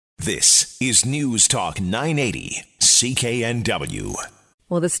This is News Talk 980, CKNW.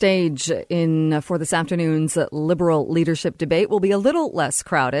 Well, the stage for this afternoon's Liberal leadership debate will be a little less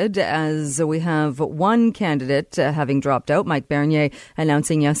crowded as we have one candidate having dropped out, Mike Bernier,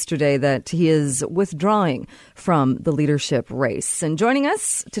 announcing yesterday that he is withdrawing from the leadership race. And joining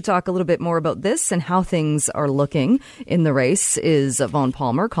us to talk a little bit more about this and how things are looking in the race is Vaughn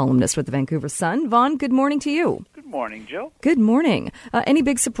Palmer, columnist with the Vancouver Sun. Vaughn, good morning to you. Good morning, Jill. Good morning. Any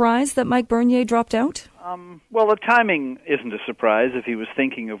big surprise that Mike Bernier dropped out? Well, the timing isn't a surprise. If he was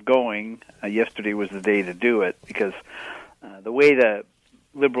thinking of going, yesterday was the day to do it, because the way the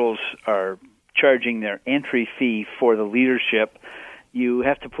Liberals are charging their entry fee for the leadership, you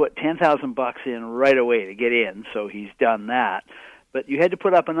have to put $10,000 in right away to get in, so he's done that. But you had to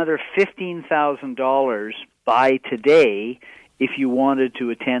put up another $15,000 by today if you wanted to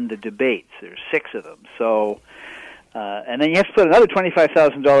attend the debates. There's 6 of them, so... and then you have to put another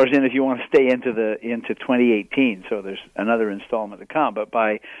 $25,000 in if you want to stay into 2018. So there's another installment to come. But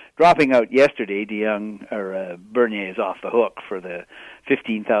by dropping out yesterday, Bernier is off the hook for the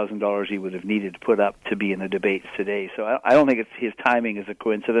 $15,000 he would have needed to put up to be in the debates today. So I don't think his timing is a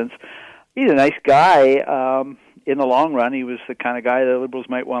coincidence. He's a nice guy. In the long run, he was the kind of guy the Liberals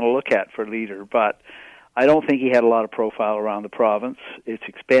might want to look at for leader. But I don't think he had a lot of profile around the province. It's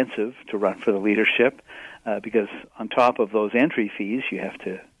expensive to run for the leadership. Because on top of those entry fees, you have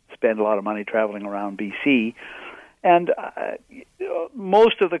to spend a lot of money traveling around BC. And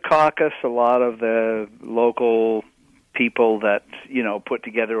most of the caucus, a lot of the local people that, put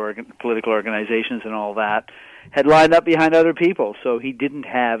together political organizations and all that, had lined up behind other people. So he didn't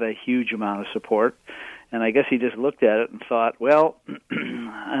have a huge amount of support. And I guess he just looked at it and thought, well,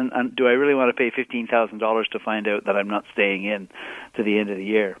 and do I really want to pay $15,000 to find out that I'm not staying in to the end of the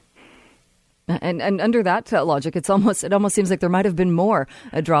year? And under that logic, it almost seems like there might have been more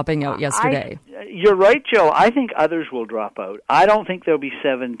dropping out yesterday. You're right, Jill. I think others will drop out. I don't think there'll be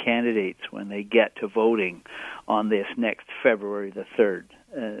 7 candidates when they get to voting on this next February the 3rd.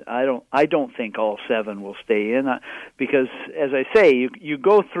 I don't think all 7 will stay in because, as I say, you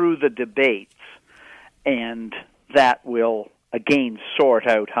go through the debates, and that will again sort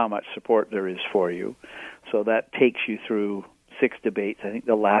out how much support there is for you. So that takes you through 6 debates. I think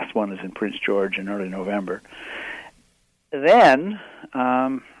the last one is in Prince George in early November. Then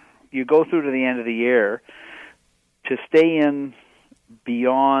you go through to the end of the year. To stay in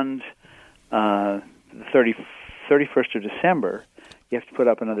beyond the 31st of December, you have to put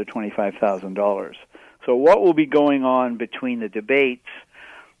up another $25,000. So what will be going on between the debates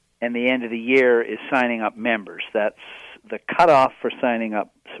and the end of the year is signing up members. That's the cutoff for signing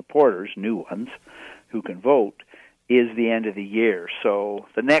up supporters, new ones, who can vote, is the end of the year. So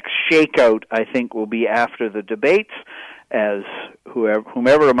the next shakeout, I think, will be after the debates, as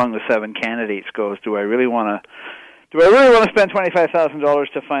whomever among the 7 candidates goes, do I really want to spend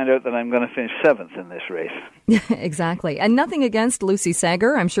 $25,000 to find out that I'm going to finish 7th in this race? Exactly. And nothing against Lucy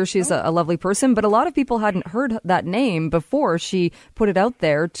Sager. I'm sure she's a lovely person, but a lot of people hadn't heard that name before she put it out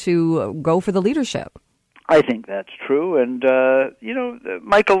there to go for the leadership. I think that's true, and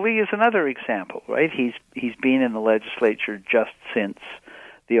Michael Lee is another example, right? He's been in the legislature just since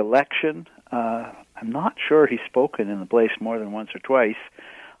the election. I'm not sure he's spoken in the place more than once or twice.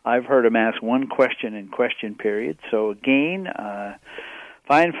 I've heard him ask one question in question period. So again,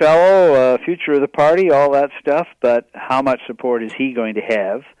 fine fellow, future of the party, all that stuff. But how much support is he going to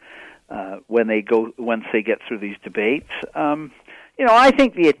have once they get through these debates? I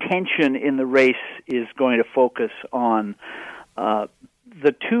think the attention in the race is going to focus on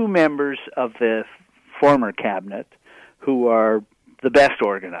the 2 members of the former cabinet who are the best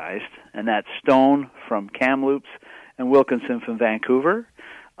organized, and that's Stone from Kamloops and Wilkinson from Vancouver.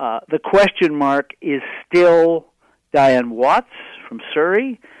 The question mark is still Diane Watts from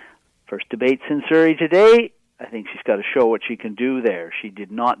Surrey. First debates in Surrey today. I think she's got to show what she can do there. She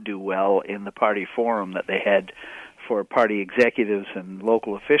did not do well in the party forum that they had for party executives and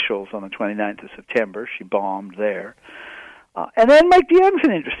local officials on the 29th of September. She bombed there. And then Mike DeYoung's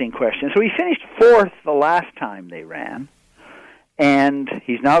an interesting question. So he finished 4th the last time they ran, and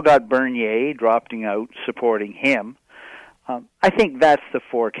he's now got Bernier dropping out, supporting him. I think that's the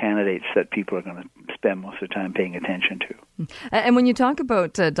 4 candidates that people are going to spend most of the time paying attention to. And when you talk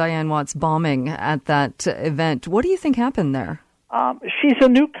about Diane Watts bombing at that event, what do you think happened there? She's a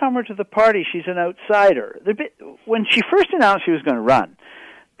newcomer to the party. She's an outsider. When she first announced she was going to run,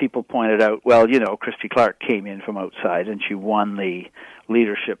 people pointed out, well, Christy Clark came in from outside and she won the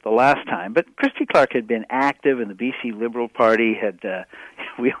leadership the last time. But Christy Clark had been active in the BC Liberal Party.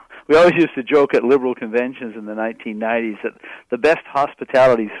 We we always used to joke at Liberal conventions in the 1990s that the best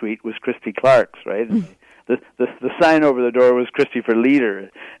hospitality suite was Christy Clark's, right? The sign over the door was Christy for Leader,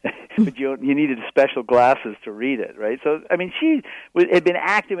 but you needed special glasses to read it, right? So, I mean, she had been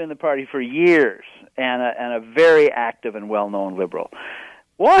active in the party for years and a very active and well-known Liberal.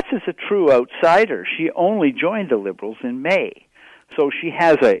 Watts is a true outsider. She only joined the Liberals in May. So she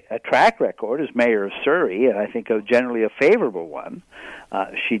has a track record as mayor of Surrey, and I think generally a favorable one.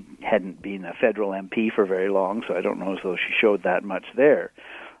 She hadn't been a federal MP for very long, so I don't know as though she showed that much there.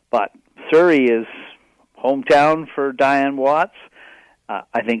 But Surrey is hometown for Diane Watts.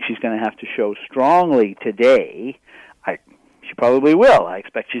 I think she's going to have to show strongly today. She probably will. I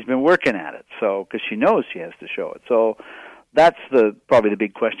expect she's been working at it, so because she knows she has to show it. So that's probably the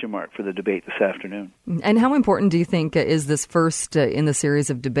big question mark for the debate this afternoon. And how important do you think is this first in the series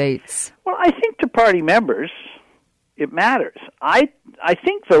of debates? Well, I think to party members, it matters. I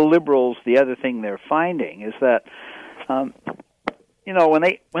think the Liberals, the other thing they're finding is that,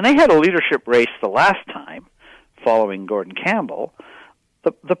 when they had a leadership race the last time, following Gordon Campbell,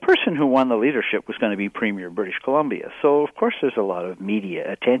 the person who won the leadership was going to be Premier of British Columbia. So, of course, there's a lot of media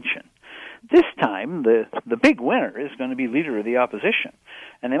attention. This time, the big winner is going to be Leader of the Opposition.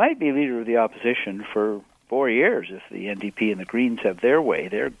 And they might be Leader of the Opposition for 4 years if the NDP and the Greens have their way.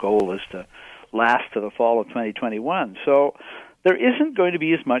 Their goal is to last to the fall of 2021. So there isn't going to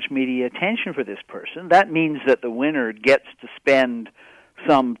be as much media attention for this person. That means that the winner gets to spend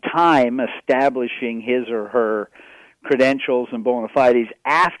some time establishing his or her credentials and bona fides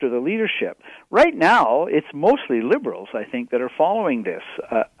after the leadership. Right now, it's mostly Liberals, I think, that are following this.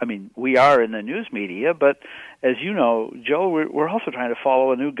 We are in the news media, but as you know, Joe, we're also trying to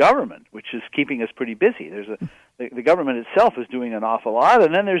follow a new government, which is keeping us pretty busy. The government itself is doing an awful lot,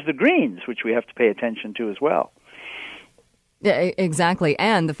 and then there's the Greens, which we have to pay attention to as well. Yeah, exactly,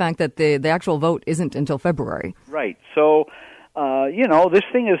 and the fact that the actual vote isn't until February. Right, so this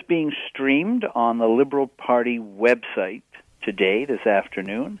thing is being streamed on the Liberal Party website today, this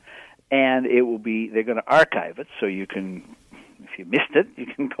afternoon, and they're going to archive it so you can, if you missed it, you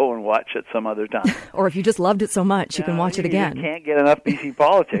can go and watch it some other time. Or if you just loved it so much, you can watch it again. You can't get enough BC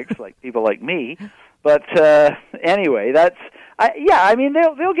politics, like people like me. But anyway,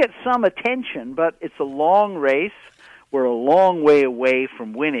 they'll get some attention, but it's a long race. We're a long way away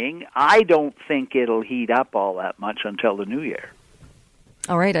from winning. I don't think it'll heat up all that much until the new year.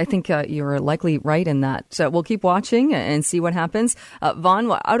 All right. I think you're likely right in that. We'll keep watching and see what happens. Vaughn,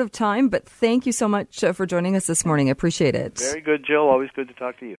 we're out of time, but thank you so much for joining us this morning. I appreciate it. Very good, Jill. Always good to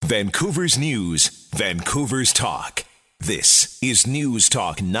talk to you. Vancouver's News, Vancouver's Talk. This is News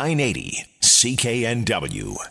Talk 980, CKNW.